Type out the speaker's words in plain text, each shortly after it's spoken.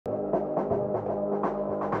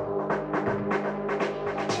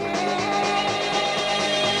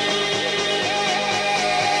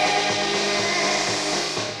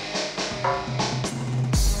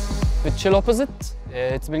chill opposite.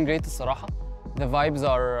 It's been great الصراحة. The vibes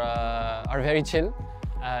are very chill.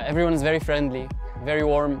 Everyone is very friendly, very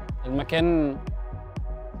warm. المكان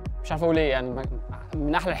مش عارف اقول ايه يعني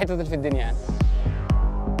من احلى الحتت اللي في الدنيا يعني.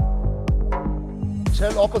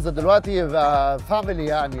 chill opposite دلوقتي بقى فاميلي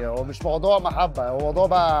يعني، هو مش موضوع محبة، هو موضوع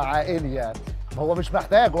بقى عائلي يعني. هو مش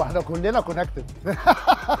محتاج واحنا كلنا كونكتد.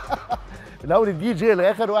 من اول الدي جي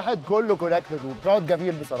لاخر واحد كله كونكتد وكراود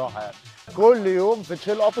جميل بصراحة يعني. كل يوم في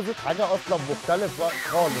chill opposite حاجة اصلا مختلفة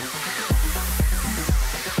خالص.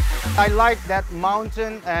 I like that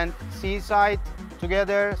mountain and seaside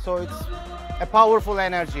together, so it's a powerful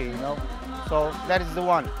energy, you know. So that is the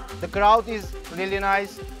one. The crowd is really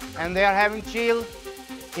nice, and they are having chill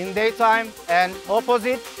in daytime, and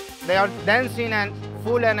opposite, they are dancing and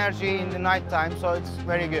full energy in the nighttime, so it's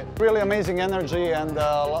very good. Really amazing energy and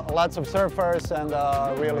lots of surfers and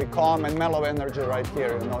really calm and mellow energy right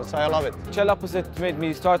here, you know, so I love it. Chill Opposite made me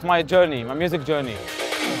start my journey, my music journey.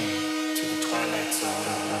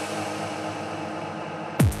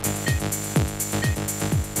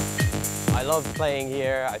 I love playing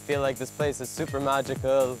here. I feel like this place is super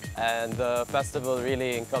magical and the festival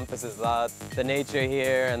really encompasses that. The nature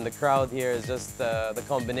here and the crowd here is just, the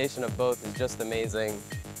combination of both is just amazing.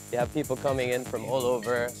 You have people coming in from all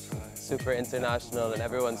over, super international, and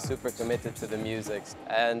everyone's super committed to the music.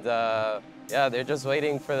 And yeah, they're just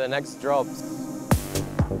waiting for the next drops.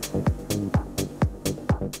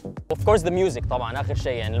 Of course the music طبعا آخر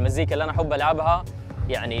شيء يعني المزيكا اللي أنا أحب ألعبها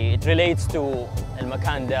يعني it relates to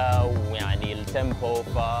المكان ده ويعني التيمبو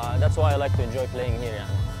that's why I like to enjoy playing here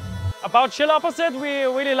يعني. About Chill Opposite, we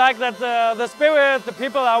really like that the spirit, the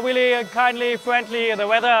people are really kindly, friendly, the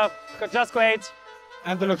weather just great.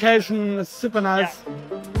 And the location is super nice.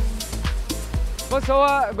 بص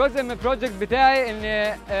هو جزء من البروجكت بتاعي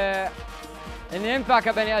ان ينفع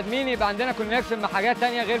كبني ادمين يبقى عندنا كونكشن مع حاجات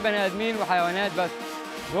تانية غير بني ادمين وحيوانات بس.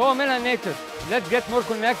 وهو منها النيتشر. Let's get more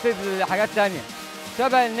connected لحاجات تانية.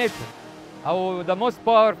 شبه النيتشر. أو the most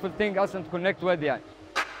powerful thing أصلاً to connect with يعني.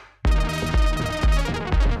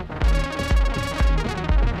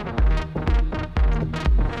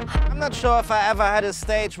 I'm not sure if I ever had a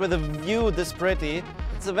stage with a view this pretty.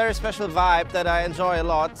 It's a very special vibe that I enjoy a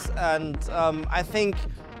lot, and I think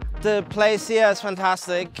the place here is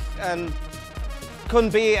fantastic and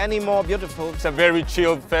couldn't be any more beautiful. It's a very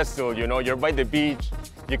chilled festival, you know, you're by the beach,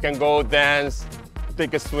 you can go dance,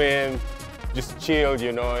 take a swim, just chill,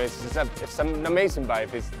 you know, it's an amazing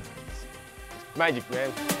vibe, it's magic, man.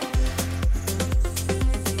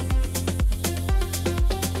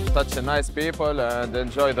 Such a nice people and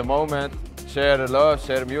enjoy the moment, share love,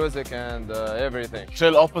 share music and everything.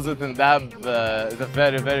 Chill Opposite in Dab is a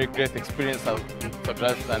very, very great experience. I would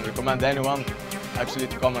suggest and recommend anyone actually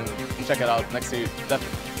to come and check it out next year,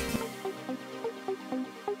 definitely.